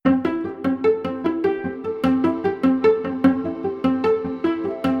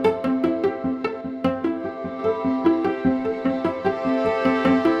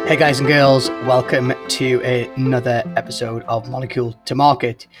Hey guys and girls, welcome to another episode of Molecule to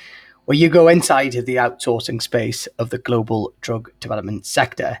Market, where you go inside the outsourcing space of the global drug development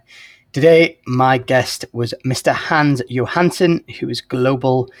sector. Today, my guest was Mr. Hans Johansson, who is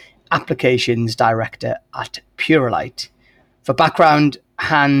Global Applications Director at Purolite. For background,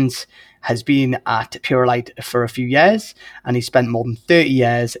 Hans has been at Purolite for a few years, and he spent more than 30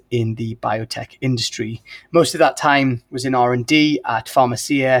 years in the biotech industry. Most of that time was in R&D at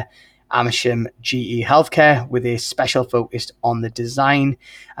Pharmacia, Amersham, GE Healthcare, with a special focus on the design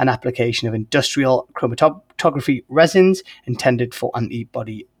and application of industrial chromatography resins intended for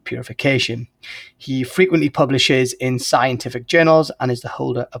antibody purification. He frequently publishes in scientific journals and is the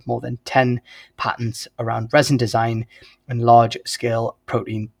holder of more than 10 patents around resin design and large-scale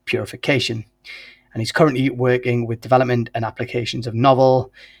protein purification. And he's currently working with development and applications of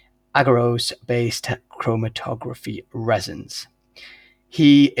novel agarose-based chromatography resins.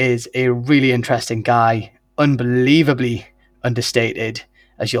 He is a really interesting guy, unbelievably understated,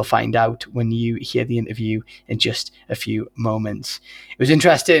 as you'll find out when you hear the interview in just a few moments. It was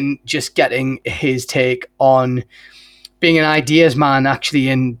interesting just getting his take on being an ideas man, actually,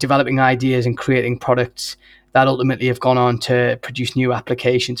 in developing ideas and creating products that ultimately have gone on to produce new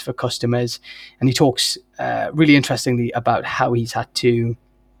applications for customers. And he talks really interestingly about how he's had to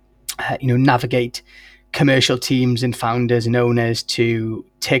navigate commercial teams and founders and owners to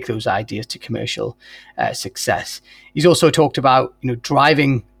take those ideas to commercial success. He's also talked about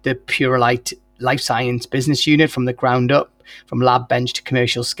driving the Purolite life science business unit from the ground up, from lab bench to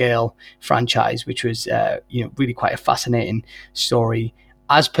commercial scale franchise, which was really quite a fascinating story.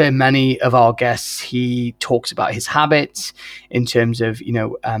 As per many of our guests, he talks about his habits in terms of, his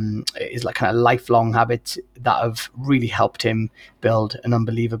kind of lifelong habits that have really helped him build an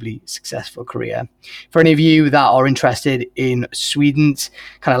unbelievably successful career. For any of you that are interested in Sweden's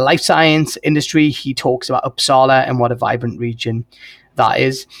kind of life science industry, he talks about Uppsala and what a vibrant region that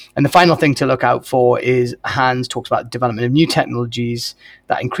is. And the final thing to look out for is Hans talks about development of new technologies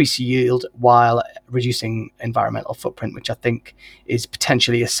that increase yield while reducing environmental footprint, which I think is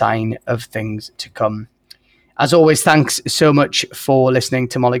potentially a sign of things to come. As always, thanks so much for listening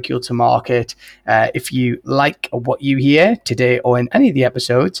to Molecule to Market. If you like what you hear today or in any of the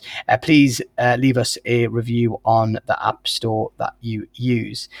episodes, please leave us a review on the app store that you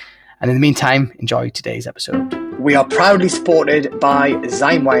use. And in the meantime, enjoy today's episode. We are proudly supported by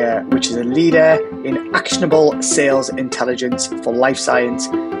Zymewire, which is a leader in actionable sales intelligence for life science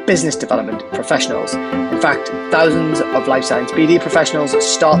business development professionals. In fact, thousands of life science BD professionals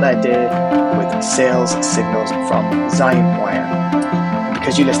start their day with sales signals from Zymewire. And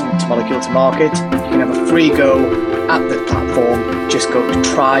because you're listening to Molecule to Market, you can have a free go at the platform. Just go to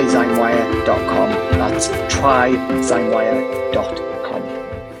tryzymewire.com. That's tryzymewire.com.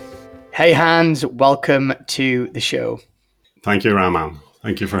 Hey Hans, welcome to the show. Thank you, Raman.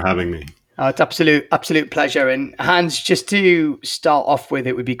 Thank you for having me. It's absolute pleasure. And Hans, just to start off with,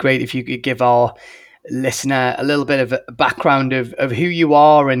 it would be great if you could give our listener a little bit of a background of who you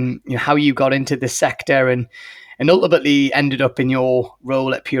are and how you got into the sector and ultimately ended up in your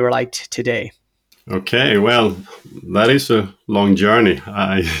role at Purolite today. Okay, well, that is a long journey. If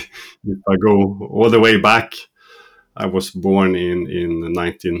I go all the way back, I was born in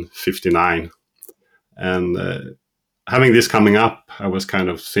 1959, and having this coming up, I was kind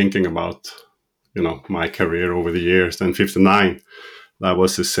of thinking about, my career over the years. And 59, that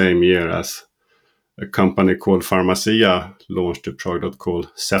was the same year as a company called Pharmacia launched a product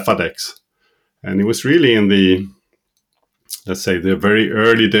called Cefadex, and it was really in the, let's say, the very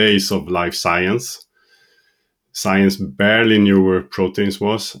early days of life science. Science barely knew where proteins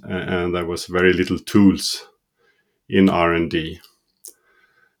was, and there was very little tools in R&D.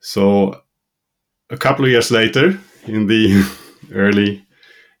 So a couple of years later, in the early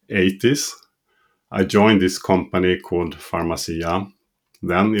 80s, I joined this company called Pharmacia.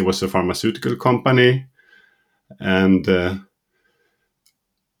 Then it was a pharmaceutical company, and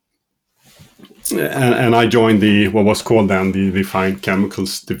I joined what was called then the Fine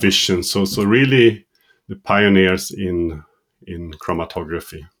Chemicals division. So really the pioneers in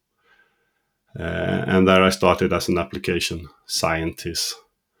chromatography. And there I started as an application scientist.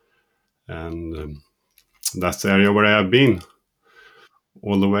 And that's the area where I have been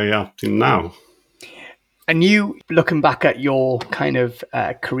all the way up till now. And you, looking back at your kind of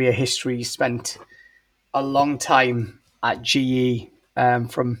career history, you spent a long time at GE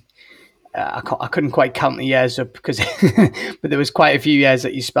from... I couldn't quite count the years up because, but there was quite a few years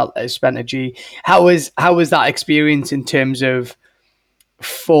that you spent at GE. How was that experience in terms of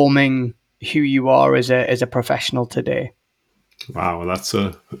forming who you are as a professional today? Wow, that's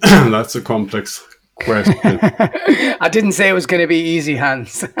a that's a complex question. I didn't say it was going to be easy,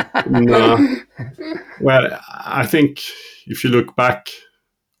 Hans. No, well, I think if you look back,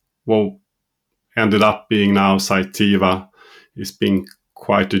 what ended up being now Cytiva, it's been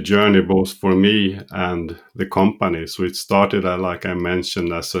quite a journey both for me and the company. So it started, like I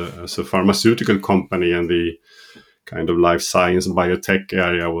mentioned, as a pharmaceutical company, and the kind of life science biotech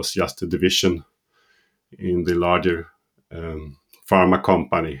area was just a division in the larger um, pharma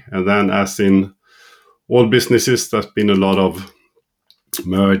company. And then, as in all businesses, there's been a lot of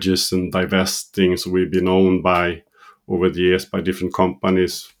mergers and divesting. So we've been owned by over the years by different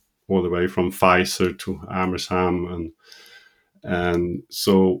companies, all the way from Pfizer to Amersham, and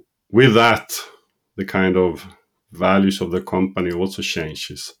so with that, the kind of values of the company also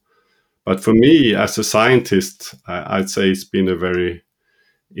changes. But for me, as a scientist, I'd say it's been a very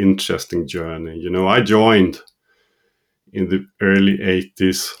interesting journey. You know, I joined in the early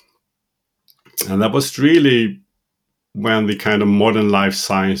 80s, and that was really when the kind of modern life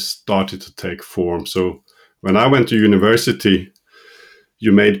science started to take form. So when I went to university,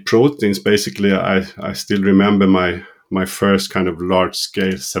 you made proteins. Basically, I still remember my first kind of large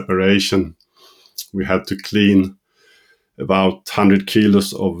scale separation. We had to clean about 100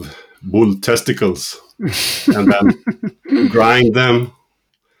 kilos of bull testicles and then grind them,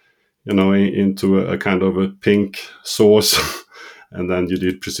 you know, into a kind of a pink sauce. And then you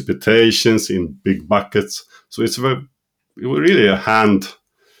did precipitations in big buckets. So it was really a hand,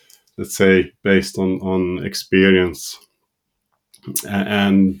 let's say, based on experience.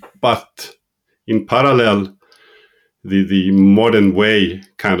 And but in parallel, the modern way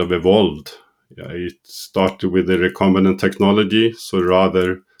kind of evolved. Yeah, it started with the recombinant technology. So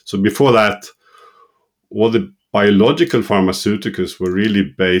before that, all the biological pharmaceuticals were really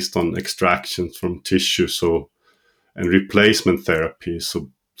based on extractions from tissue, so and replacement therapy. So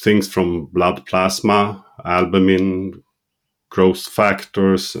things from blood plasma, albumin, growth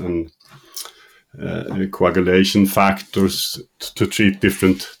factors, and coagulation factors to treat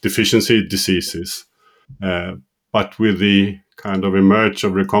different deficiency diseases. Uh, but with the kind of emerge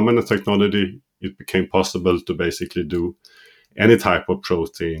of recombinant technology, it became possible to basically do any type of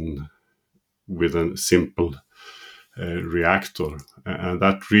protein with a simple reactor. And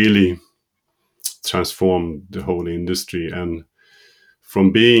that really transformed the whole industry. And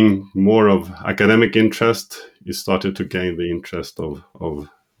from being more of academic interest, it started to gain the interest of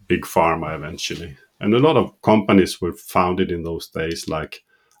big pharma eventually. And a lot of companies were founded in those days, like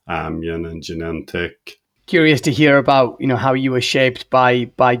Amgen and Genentech. Curious to hear about how you were shaped by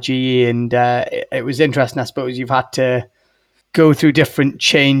GE, and it was interesting. I suppose you've had to go through different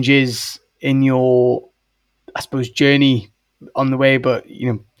changes in your, I suppose, journey on the way, but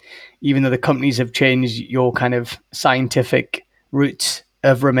even though the companies have changed, your kind of scientific roots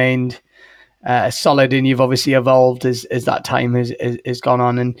have remained solid, and you've obviously evolved as that time has gone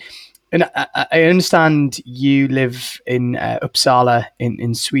on. And I understand you live in Uppsala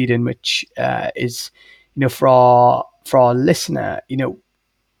in Sweden, which is, for our listener,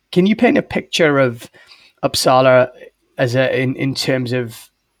 can you paint a picture of Uppsala as in terms of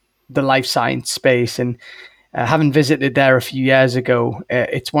the life science space? And having visited there a few years ago,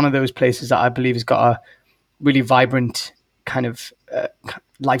 it's one of those places that I believe has got a really vibrant kind of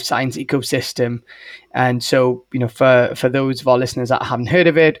life science ecosystem. And so, for those of our listeners that haven't heard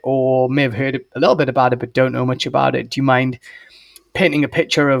of it or may have heard a little bit about it but don't know much about it, do you mind painting a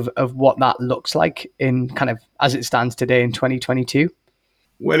picture of what that looks like in kind of as it stands today in 2022?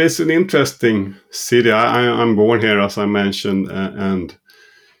 Well, it's an interesting city. I'm born here, as I mentioned, and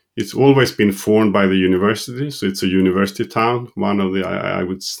it's always been formed by the university. So it's a university town. One of the, I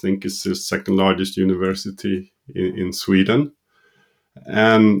would think, it's the second largest university in Sweden.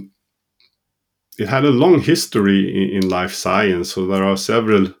 And it had a long history in life science. So there are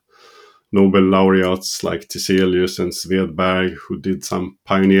several Nobel laureates like Tiselius and Svedberg who did some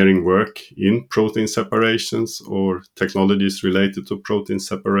pioneering work in protein separations or technologies related to protein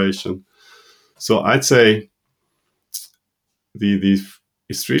separation. So I'd say the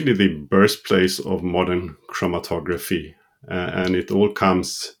it's really the birthplace of modern chromatography, and it all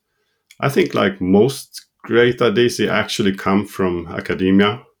comes. I think like most great ideas, they actually come from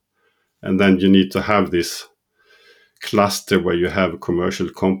academia, and then you need to have this cluster where you have a commercial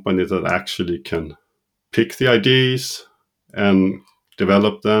company that actually can pick the ideas and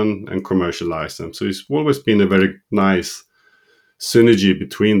develop them and commercialize them. So it's always been a very nice synergy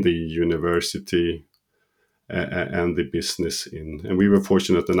between the university and the business and we were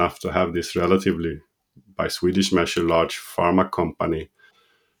fortunate enough to have this relatively, by Swedish measure, large pharma company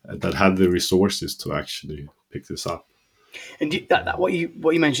that had the resources to actually pick this up. And what you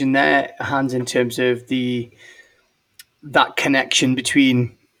mentioned there, Hans, in terms of that connection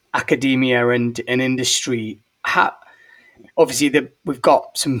between academia and industry. Obviously, we've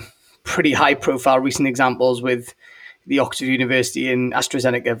got some pretty high profile recent examples with the Oxford University and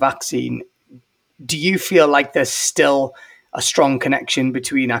AstraZeneca vaccine. Do you feel like there's still a strong connection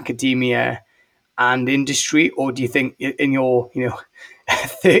between academia and industry, or do you think in your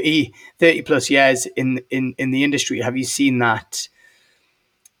 30 plus years in the industry, have you seen that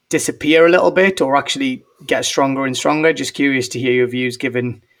disappear a little bit or actually get stronger and stronger? Just curious to hear your views,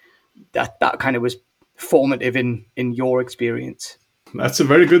 given that kind of was formative in your experience. That's a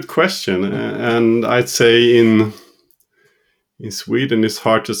very good question, and I'd say in Sweden it's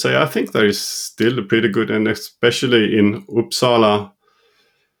hard to say. I think there is still a pretty good, and especially in Uppsala,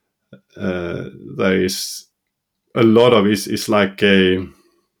 there is a lot of it's like a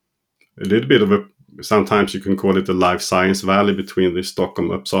little bit of a, sometimes you can call it a life science valley between the Stockholm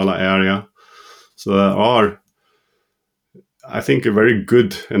Uppsala area. So there are, I think, a very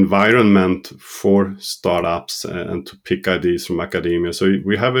good environment for startups and to pick ideas from academia. So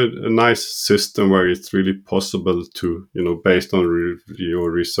we have a nice system where it's really possible to, based on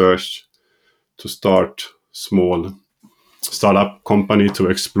your research, to start small startup company to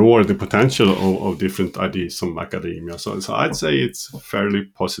explore the potential of different ideas from academia. So I'd say it's a fairly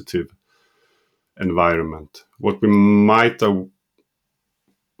positive environment. What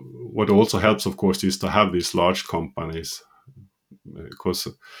also helps, of course, is to have these large companies. Because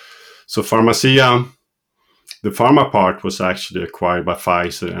so Pharmacia, the pharma part was actually acquired by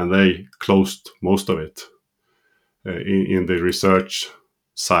Pfizer, and they closed most of it in the research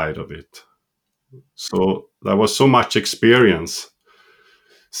side of it. So there was so much experience,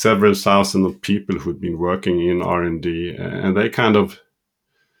 several thousand of people who'd been working in R&D, and they kind of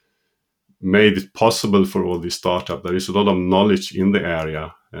made it possible for all these startups. There is a lot of knowledge in the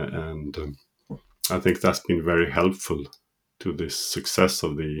area, and I think that's been very helpful to the success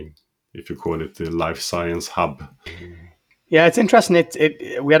of the, if you call it, the life science hub. Yeah, it's interesting.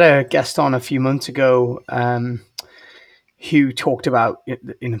 We had a guest on a few months ago who talked about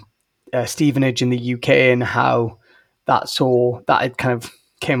Stevenage in the UK and how it kind of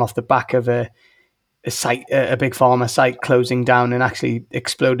came off the back of a big pharma site closing down and actually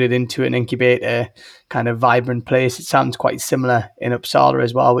exploded into an incubator kind of vibrant place. It sounds quite similar in Uppsala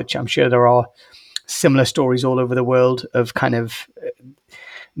as well, which I'm sure there are similar stories all over the world of kind of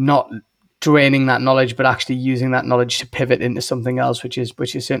not draining that knowledge, but actually using that knowledge to pivot into something else, which is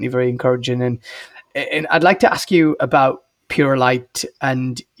certainly very encouraging. And I'd like to ask you about Purolite,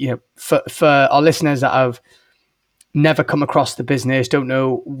 and for our listeners that have never come across the business, don't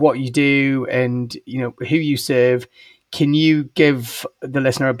know what you do and who you serve, can you give the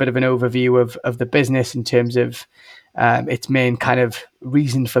listener a bit of an overview of the business in terms of its main kind of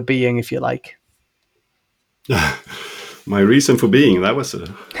reason for being, if you like? My reason for being, that was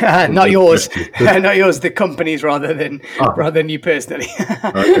not yours, not yours. The company's rather than you personally.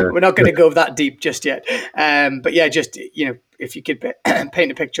 Okay. We're not going to go that deep just yet. But yeah, just if you could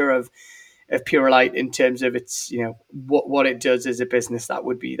paint a picture of Purolite in terms of its, what it does as a business, that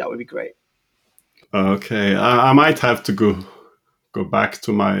would be great. Okay, I might have to go back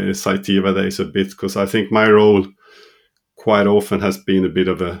to my Cytiva days a bit, because I think my role quite often has been a bit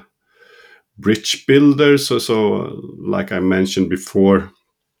of a bridge builder. So like I mentioned before,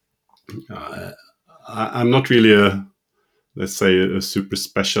 I'm not really let's say a super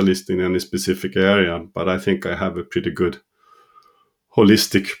specialist in any specific area, but I think I have a pretty good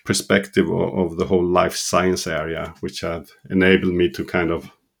holistic perspective of the whole life science area, which have enabled me to kind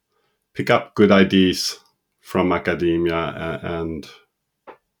of pick up good ideas from academia and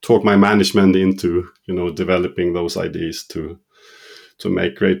talk my management into developing those ideas to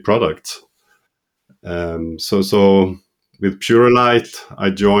make great products. So with Purolite, I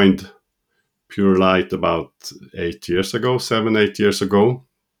joined Purolite about 7-8 years ago,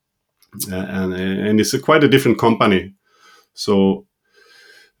 and it's quite a different company. So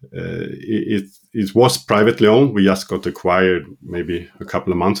it was privately owned. We just got acquired maybe a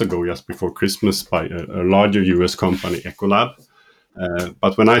couple of months ago, just before Christmas, by a larger US company, Ecolab.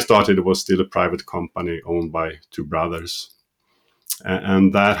 But when I started, it was still a private company owned by two brothers.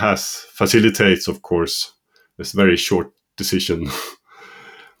 And that facilitates, of course, this very short decision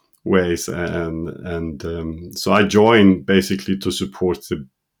ways. And so I joined basically to support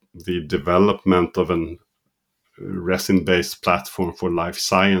the development of an resin-based platform for life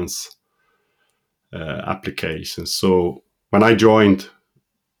science applications. So when I joined,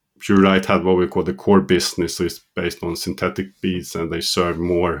 Purolite had what we call the core business. So it's based on synthetic beads, and they serve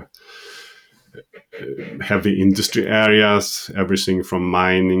more heavy industry areas, everything from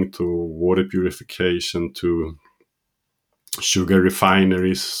mining to water purification to sugar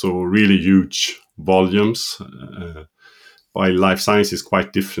refineries, so really huge volumes. While life science is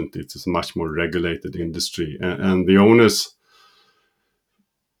quite different, it's a much more regulated industry, and the owners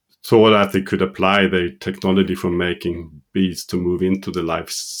saw that they could apply the technology from making beads to move into the life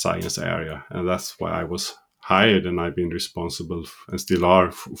science area, and that's why I was hired, and I've been responsible and still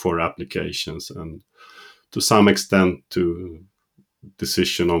are for applications and to some extent to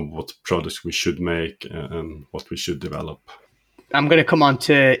decision on what products we should make and what we should develop. I'm going to come on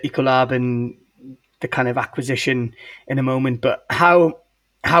to Ecolab and the kind of acquisition in a moment, but how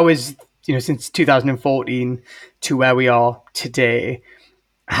is, since 2014 to where we are today,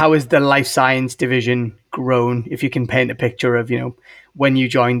 how has the life science division grown? If you can paint a picture of, when you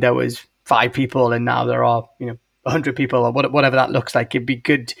joined there was 5 people and now there are, 100 people or whatever that looks like. It'd be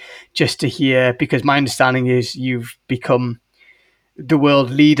good just to hear, because my understanding is you've become the world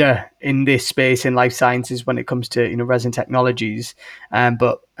leader in this space in life sciences when it comes to resin technologies,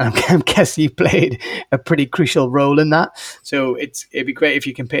 but I'm guessing you played a pretty crucial role in that. So it'd be great if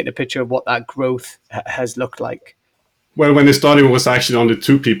you can paint a picture of what that growth has looked like. Well, when it started, it was actually only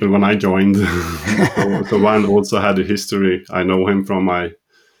 2 people when I joined. So one also had a history. I know him from my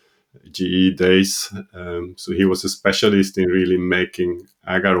GE days. So he was a specialist in really making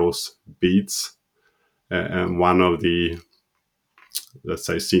agarose beads, and one of the, let's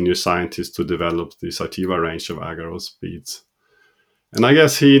say, senior scientists to develop the Sativa range of agarose beads. And I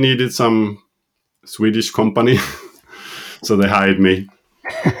guess he needed some Swedish company, so they hired me.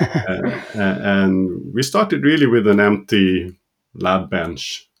 And we started really with an empty lab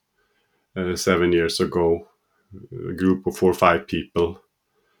bench 7 years ago, a group of 4 or 5 people.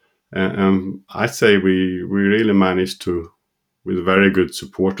 And I'd say we really managed to, with very good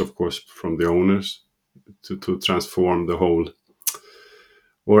support, of course, from the owners, to transform the whole,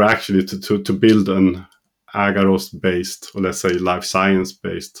 or actually to build an agarose-based, or let's say life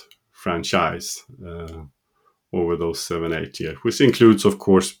science-based franchise over those 7-8 years, which includes, of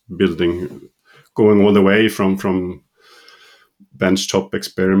course, going all the way from benchtop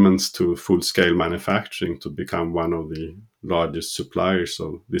experiments to full-scale manufacturing to become one of the largest suppliers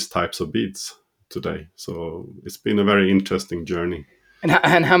of these types of beads today. So it's been a very interesting journey.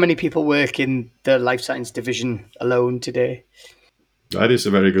 And how many people work in the life science division alone today? That is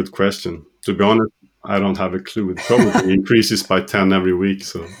a very good question. To be honest, I don't have a clue. It probably increases by 10 every week.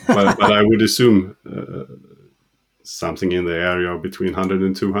 So, but I would assume something in the area of between 100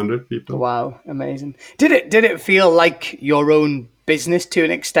 and 200 people. Wow, amazing. Did it feel like your own business to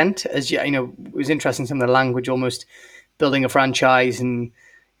an extent? As it was interesting, some of the language, almost building a franchise and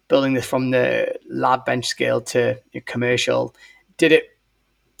building this from the lab bench scale to commercial. Did it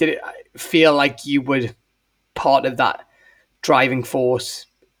feel like you were part of that driving force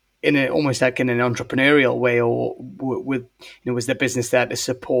in almost like in an entrepreneurial way, or with was the business there to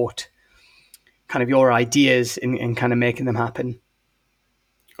support kind of your ideas in kind of making them happen?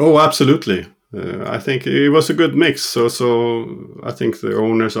 Oh, absolutely. I think it was a good mix. So I think the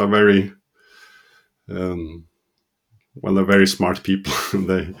owners are very, they're very smart people.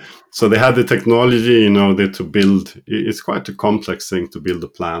 they had the technology, to build. It's quite a complex thing to build a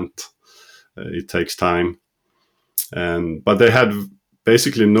plant. It takes time, but they had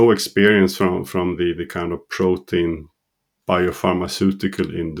basically no experience from the kind of protein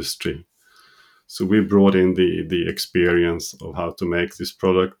biopharmaceutical industry. So we brought in the experience of how to make this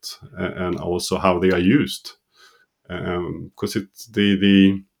product and also how they are used, because it's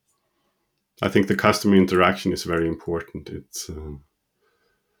I think the customer interaction is very important. It's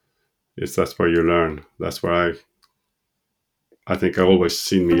that's where you learn. That's where I think I always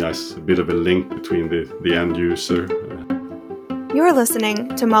see me as a bit of a link between the end user. You're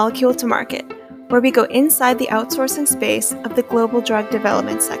listening to Molecule to Market, where we go inside the outsourcing space of the global drug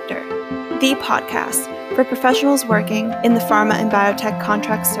development sector, the podcast for professionals working in the pharma and biotech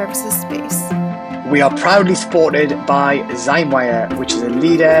contract services space. We are proudly supported by Zymewire, which is a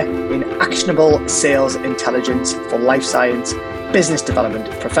leader in actionable sales intelligence for life science business development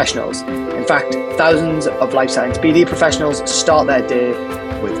professionals. In fact, thousands of life science BD professionals start their day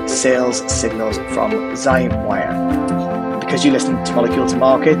with sales signals from Zymewire. Because you listen to Molecule to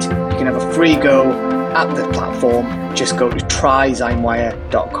Market, you can have a free go at the platform. Just go to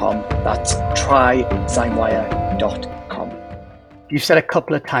tryzymewire.com. That's tryzymewire.com. You've said a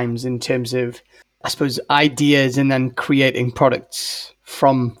couple of times in terms of, I suppose, ideas and then creating products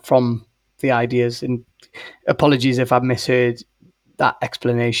from the ideas. And apologies if I've misheard that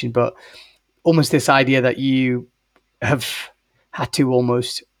explanation, but almost this idea that you have had to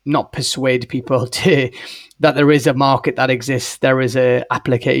almost not persuade people to that there is a market that exists, there is a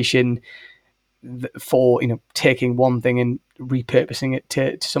application for taking one thing and repurposing it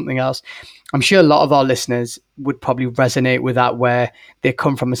to something else. I'm sure a lot of our listeners would probably resonate with that, where they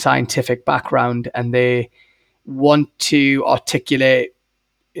come from a scientific background and they want to articulate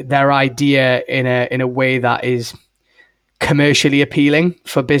their idea in a way that is commercially appealing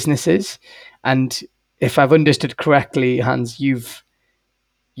for businesses. And if I've understood correctly, Hans, you've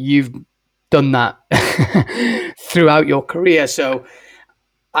done that throughout your career. So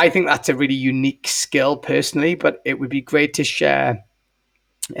I think that's a really unique skill personally, but it would be great to share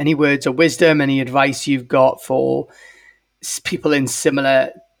any words of wisdom, any advice you've got for people in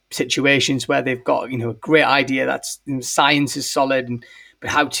similar situations where they've got, a great idea that's science is solid, but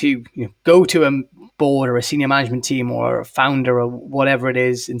how to go to a board or a senior management team or a founder or whatever it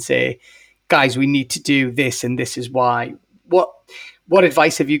is and say, guys, we need to do this and this is why. What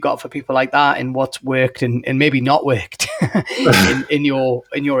advice have you got for people like that, and what's worked and maybe not worked in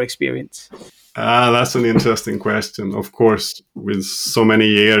your experience? That's an interesting question. Of course, with so many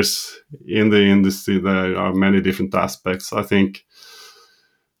years in the industry, there are many different aspects. I think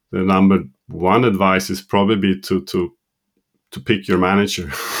the number one advice is probably to pick your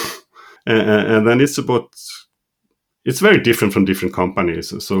manager. and then it's very different from different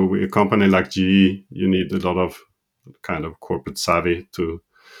companies. So a company like GE, you need a lot of kind of corporate savvy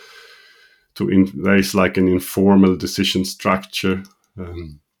there is like an informal decision structure.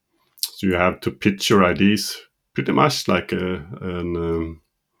 So you have to pitch your ideas pretty much like an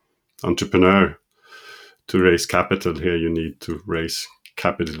entrepreneur. To raise capital here, you need to raise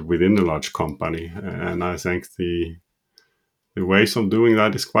capital within a large company. And I think the ways of doing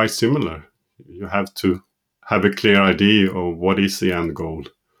that is quite similar. You have to have a clear idea of what is the end goal.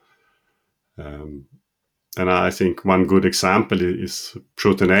 And I think one good example is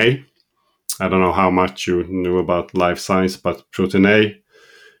Protein A. I don't know how much you know about life science, but Protein A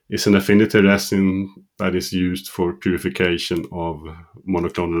is an affinity resin that is used for purification of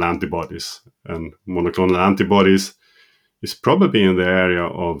monoclonal antibodies. And monoclonal antibodies is probably in the area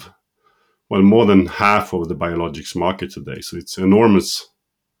of, more than half of the biologics market today. So it's enormous,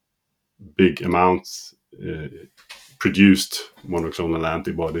 big amounts produced monoclonal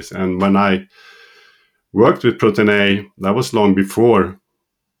antibodies. And when I worked with Protein A, that was long before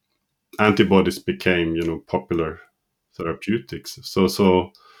antibodies became, popular therapeutics.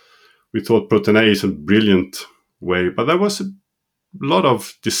 So we thought Protein A is a brilliant way, but there was a lot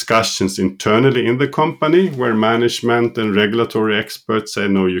of discussions internally in the company where management and regulatory experts say,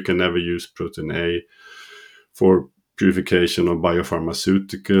 no, you can never use Protein A for purification of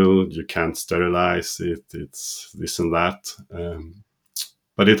biopharmaceutical. You can't sterilize it. It's this and that.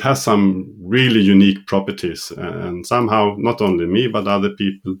 But it has some really unique properties. And somehow, not only me, but other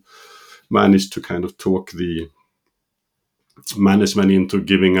people managed to kind of talk the management into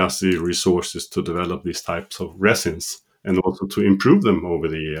giving us the resources to develop these types of resins and also to improve them over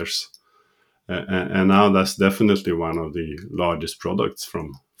the years. And now that's definitely one of the largest products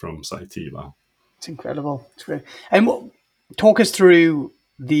from Cytiva. It's incredible. It's great. And talk us through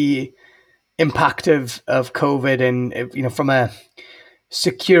the impact of COVID and, from a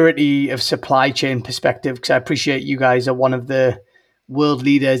security of supply chain perspective, because I appreciate you guys are one of the world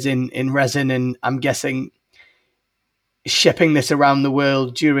leaders in resin, and I'm guessing shipping this around the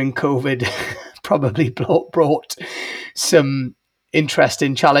world during COVID probably brought some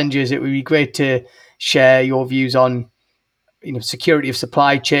interesting challenges. It would be great to share your views on, security of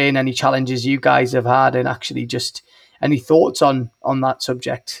supply chain, any challenges you guys have had, and actually just any thoughts on that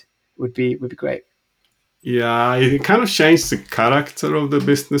subject would be great. Yeah, it kind of changed the character of the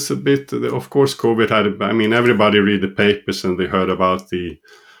business a bit. Of course, COVID had, everybody read the papers and they heard about the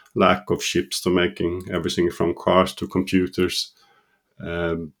lack of chips to making everything from cars to computers.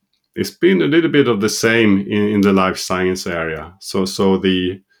 It's been a little bit of the same in the life science area. So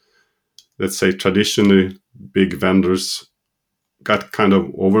the, let's say, traditionally big vendors got kind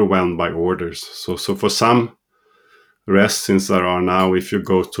of overwhelmed by orders. So for some resins that are now, if you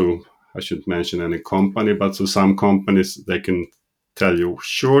go to, I shouldn't mention any company, but to some companies, they can tell you,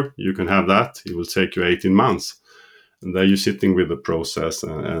 sure, you can have that. It will take you 18 months. And there you're sitting with the process.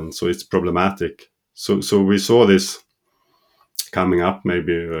 And so it's problematic. So we saw this coming up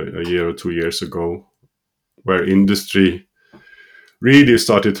maybe a year or 2 years ago, where industry really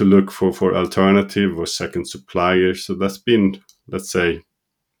started to look for alternative or second suppliers. So that's been, let's say,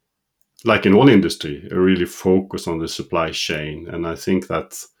 like in all industry, a really focus on the supply chain. And I think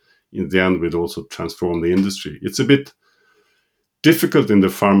that in the end, we'd also transform the industry. It's a bit difficult in the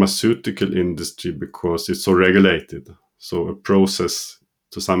pharmaceutical industry because it's so regulated. So a process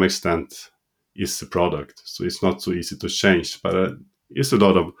to some extent is the product. So it's not so easy to change, but it's a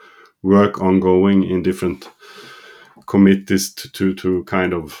lot of work ongoing in different committees to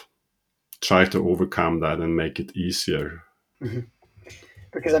kind of try to overcome that and make it easier. Mm-hmm.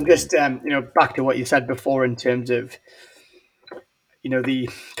 Because I'm just, back to what you said before in terms of, the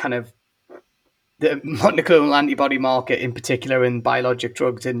kind of the monoclonal antibody market in particular in biologic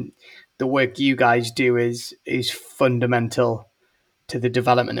drugs, and the work you guys do is fundamental to the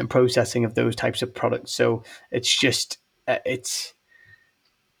development and processing of those types of products. So it's just,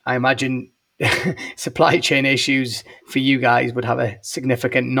 I imagine supply chain issues for you guys would have a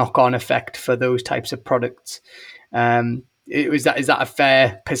significant knock-on effect for those types of products. Is that a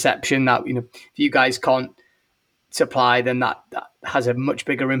fair perception that, if you guys can't supply, then that has a much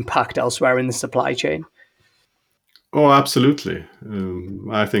bigger impact elsewhere in the supply chain? Oh, absolutely.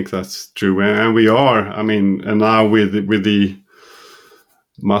 I think that's true. And we are, and now with the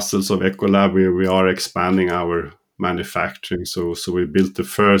muscles of Ecolab, we are expanding our manufacturing. So we built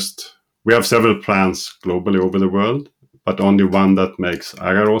we have several plants globally over the world, but only one that makes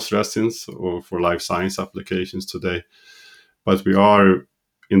agarose resins or for life science applications today. But we are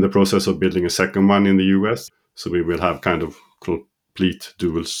in the process of building a second one in the US. So we will have kind of complete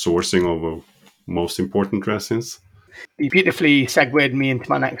dual sourcing of most important resins. You beautifully segued me into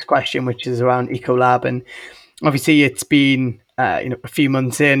my next question, which is around Ecolab. And obviously it's been a few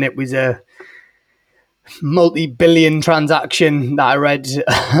months in. It was a multi-billion transaction that I read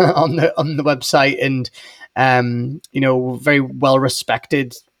on the website, and very well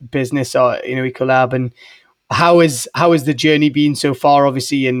respected business, Ecolab. And how is the journey been so far?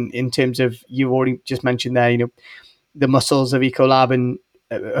 Obviously, in terms of, you already just mentioned there, the muscles of Ecolab, and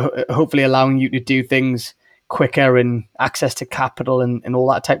hopefully allowing you to do things quicker and access to capital and all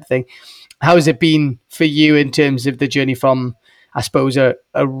that type of thing. How has it been for you in terms of the journey from, I suppose, a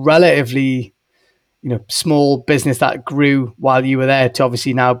relatively small business that grew while you were there to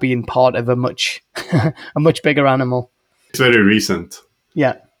obviously now being part of a much bigger animal? It's very recent.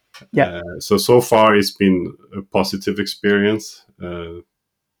 Yeah. So far it's been a positive experience. And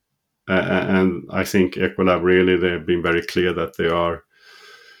I think Ecolab really, they've been very clear that they are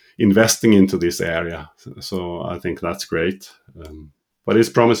investing into this area. So I think that's great. But it's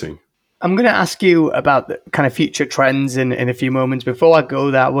promising. I'm going to ask you about the kind of future trends in a few moments. Before I go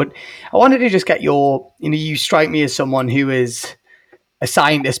there, I wanted to just get you strike me as someone who is a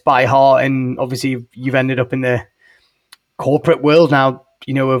scientist by heart, and obviously you've ended up in the corporate world now,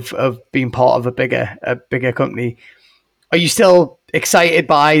 of being part of a bigger company. Are you still excited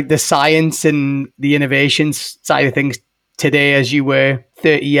by the science and the innovations side of things today as you were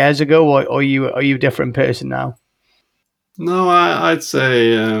 30 years ago, or are you a different person now? No, I'd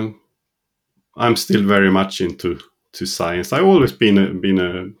say I'm still very much into science. I've always been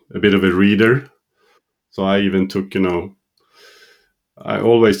a bit of a reader. So I even took, I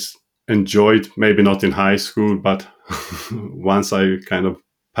always enjoyed, maybe not in high school, but once I kind of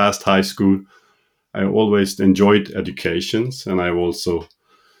passed high school, I always enjoyed educations. And I've also,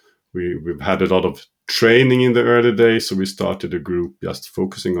 we've had a lot of training in the early days. So we started a group just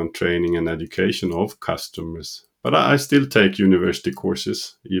focusing on training and education of customers. But I still take university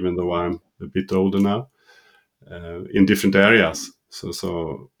courses, even though I'm a bit older now, in different areas.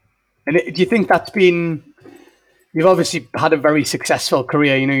 So. And do you think that's been? You've obviously had a very successful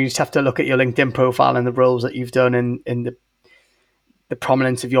career. You just have to look at your LinkedIn profile and the roles that you've done, and the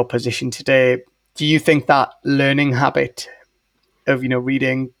prominence of your position today. Do you think that learning habit of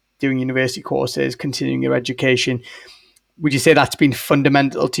reading, doing university courses, continuing your education, would you say that's been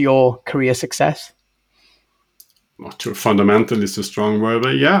fundamental to your career success? Not sure fundamental is a strong word,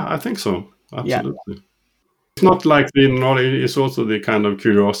 but yeah, I think so. Absolutely. Yeah. It's not like the knowledge, it's also the kind of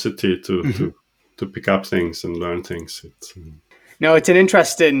curiosity to pick up things and learn things. No, it's an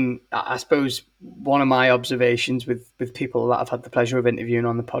interesting, I suppose, one of my observations with people that I've had the pleasure of interviewing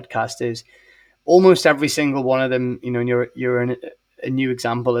on the podcast is almost every single one of them, and you're a new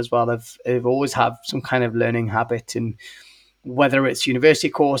example as well, have always have some kind of learning habit, and whether it's university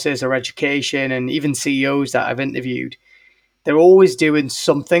courses or education, and even CEOs that I've interviewed, they're always doing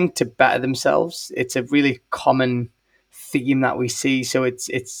something to better themselves. It's a really common theme that we see. So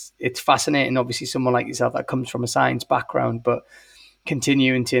it's fascinating. Obviously, someone like yourself that comes from a science background, but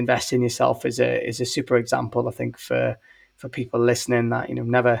continuing to invest in yourself is a super example, I think, for people listening, that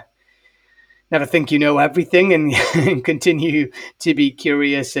never think you know everything, and continue to be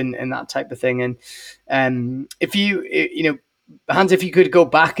curious and that type of thing. And if you Hans, if you could go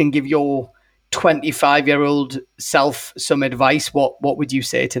back and give your 25-year-old self some advice, what would you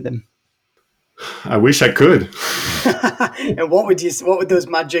say to them? I wish I could. And what would those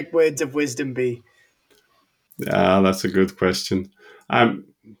magic words of wisdom be? Yeah, that's a good question.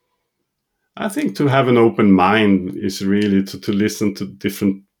 I think to have an open mind is really to listen to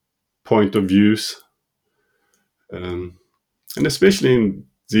different point of views, and especially in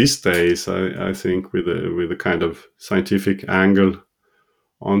these days, I think with a kind of scientific angle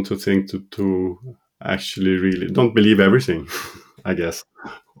on to think to actually really don't believe everything. I guess,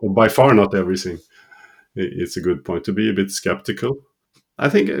 or by far not everything. It's a good point to be a bit skeptical. I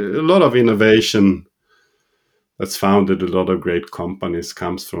think a lot of innovation that's founded a lot of great companies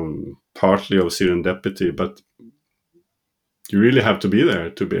comes from partly of serendipity, but you really have to be there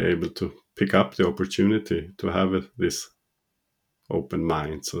to be able to pick up the opportunity to have this open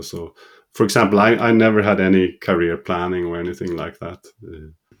mind. So for example, I never had any career planning or anything like that.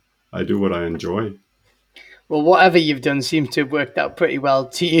 I do what I enjoy. Well, whatever you've done seems to have worked out pretty well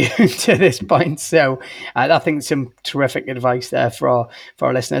to you to this point. So I think some terrific advice there for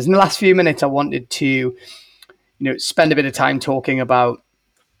our listeners. In the last few minutes, I wanted to spend a bit of time talking about,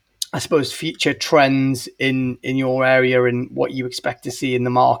 I suppose, future trends in your area and what you expect to see in the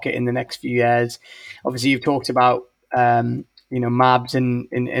market in the next few years. Obviously, you've talked about MABs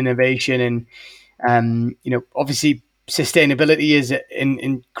and innovation, and obviously sustainability is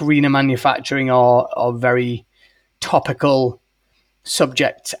in greener manufacturing are very topical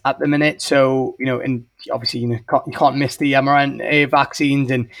subjects at the minute. So and obviously you can't miss the mRNA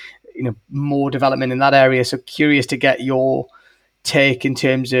vaccines and more development in that area. So curious to get your take in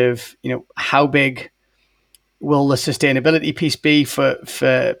terms of how big will the sustainability piece be for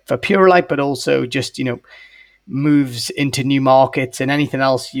Purolite, but also just moves into new markets and anything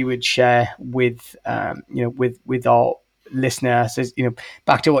else you would share with with our listeners. So,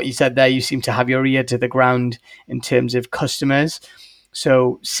 back to what you said there, you seem to have your ear to the ground in terms of customers.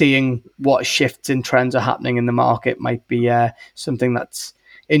 So seeing what shifts and trends are happening in the market might be something that's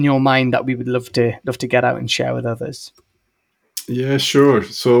in your mind that we would love to get out and share with others. Yeah, sure.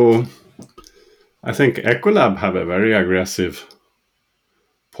 So I think Ecolab have a very aggressive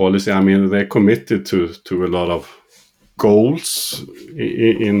policy. I mean, they're committed to a lot of goals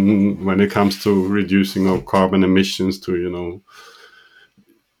in when it comes to reducing of carbon emissions, to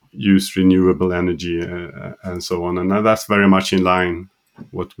use renewable energy and so on. And that's very much in line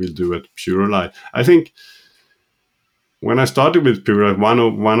what we'll do at Purolite. I think when I started with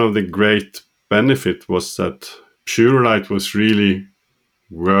Purolite, one of the great benefit was that Purolite was really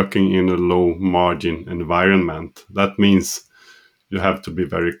working in a low margin environment. That means you have to be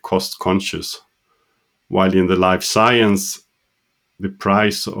very cost conscious. While in the life science, the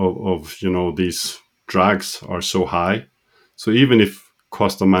price of these drugs are so high. So even if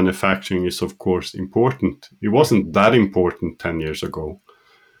cost of manufacturing is of course important, it wasn't that important 10 years ago.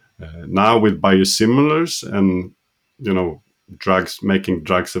 Now with biosimilars and making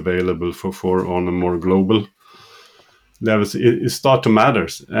drugs available for on a more global levels, it start to matter.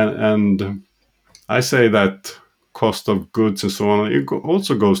 And I say that cost of goods and so on, it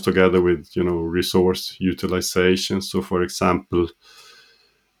also goes together with resource utilization. So for example,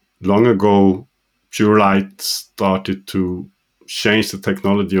 long ago, Purolite started to change the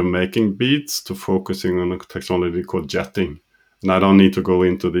technology of making beads to focusing on a technology called jetting. And I don't need to go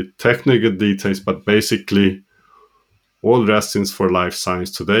into the technical details, but basically all resins for life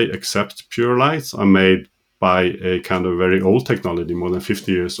science today, except Purolites, are made by a kind of very old technology, more than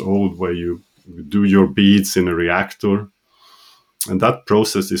 50 years old, where you do your beads in a reactor. And that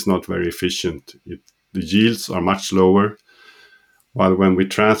process is not very efficient. The yields are much lower. While when we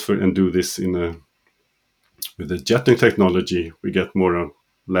transfer and do this with the jetting technology, we get more or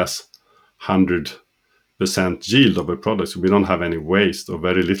less 100% yield of a product. So we don't have any waste or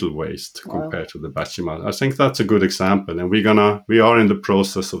very little waste compared to the batchy method. I think that's a good example. And we are in the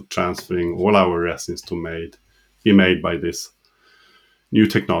process of transferring all our resins to be made by this new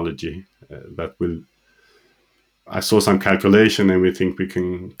technology that will. I saw some calculation, and we think we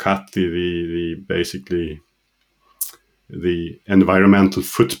can cut the basically the environmental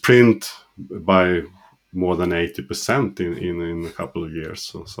footprint by more than 80% in a couple of years.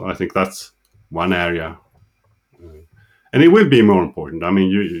 So I think that's one area, and it will be more important. I mean,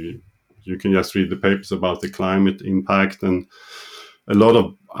 you can just read the papers about the climate impact, and a lot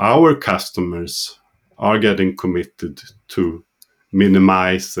of our customers are getting committed to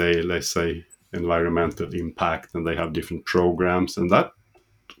minimize, let's say, environmental impact, and they have different programs, and that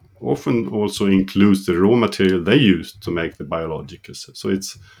often also includes the raw material they use to make the biologicals. So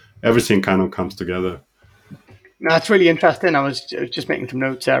it's everything kind of comes together. No, that's really interesting. I was just making some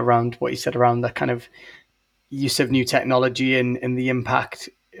notes around what you said around the kind of use of new technology and the impact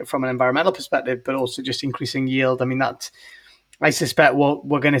from an environmental perspective, but also just increasing yield. I mean, I suspect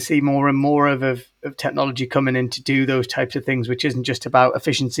we're going to see more and more of technology coming in to do those types of things, which isn't just about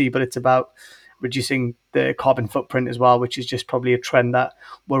efficiency, but it's about reducing the carbon footprint as well, which is just probably a trend that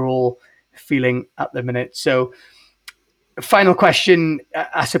we're all feeling at the minute. So final question,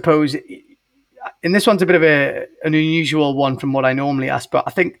 I suppose, and this one's a bit of an unusual one from what I normally ask, but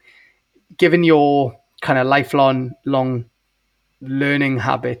I think given your kind of lifelong learning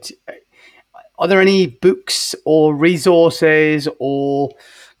habit, are there any books or resources or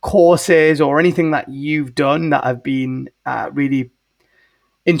courses or anything that you've done that have been really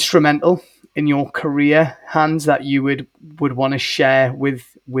instrumental in your career, Hans, that you would want to share with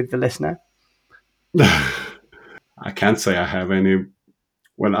the listener? I can't say I have any.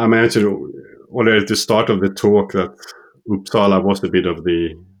 Well, I mentioned already at the start of the talk that Uppsala was a bit of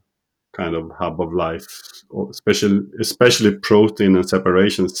the kind of hub of life, especially protein and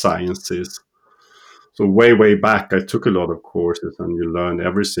separation sciences. So way back, I took a lot of courses, and you learn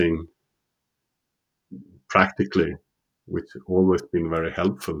everything practically, which has always been very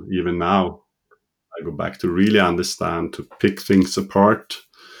helpful. Even now, I go back to really understand, to pick things apart,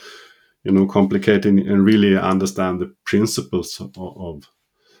 complicating and really understand the principles of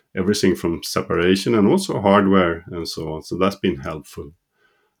everything from separation and also hardware and so on. So that's been helpful.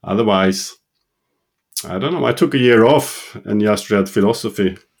 Otherwise, I don't know. I took a year off and just read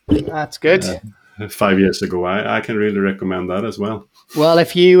philosophy. That's good. 5 years ago. I can really recommend that as well. Well,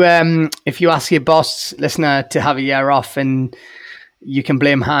 if you ask your boss, listener, to have a year off, and you can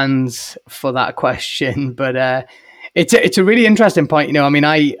blame Hans for that question, but it's a really interesting point. I mean,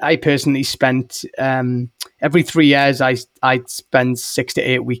 I personally spent every 3 years I spend 6 to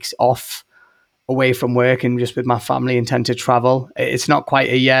 8 weeks off away from work and just with my family and tend to travel. It's not quite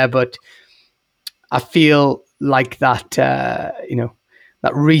a year, but I feel like that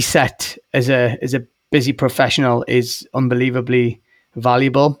that reset as a busy professional is unbelievably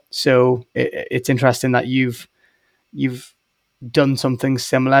valuable. So it's interesting that you've done something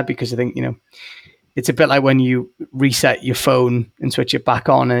similar, because I think it's a bit like when you reset your phone and switch it back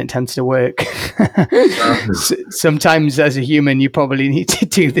on and it tends to work. Sometimes as a human, you probably need to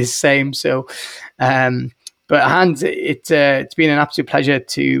do the same. So, but Hans, it's been an absolute pleasure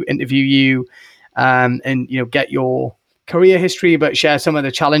to interview you and get your career history, but share some of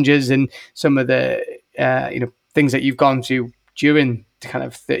the challenges and some of the things that you've gone through during the kind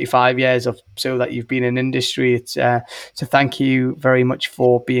of 35 years or so that you've been in industry. It's so thank you very much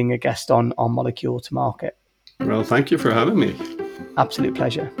for being a guest on Molecule to Market. Well, thank you for having me. Absolute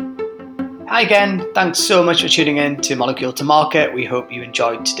pleasure. Hi again. Thanks so much for tuning in to Molecule to Market. We hope you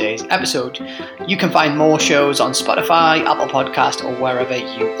enjoyed today's episode. You can find more shows on Spotify, Apple Podcast, or wherever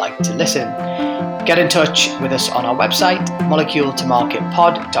you like to listen. Get in touch with us on our website,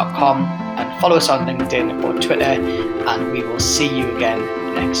 moleculetomarketpod.com, and follow us on LinkedIn or Twitter, and we will see you again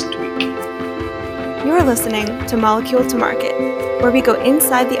next week. You are listening to Molecule to Market, where we go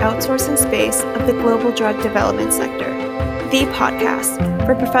inside the outsourcing space of the global drug development sector, the podcast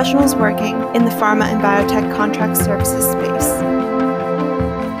for professionals working in the pharma and biotech contract services space.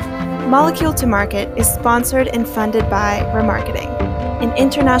 Molecule to Market is sponsored and funded by Remarketing, an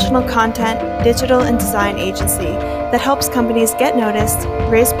international content, digital, and design agency that helps companies get noticed,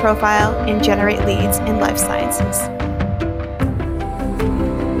 raise profile, and generate leads in life sciences.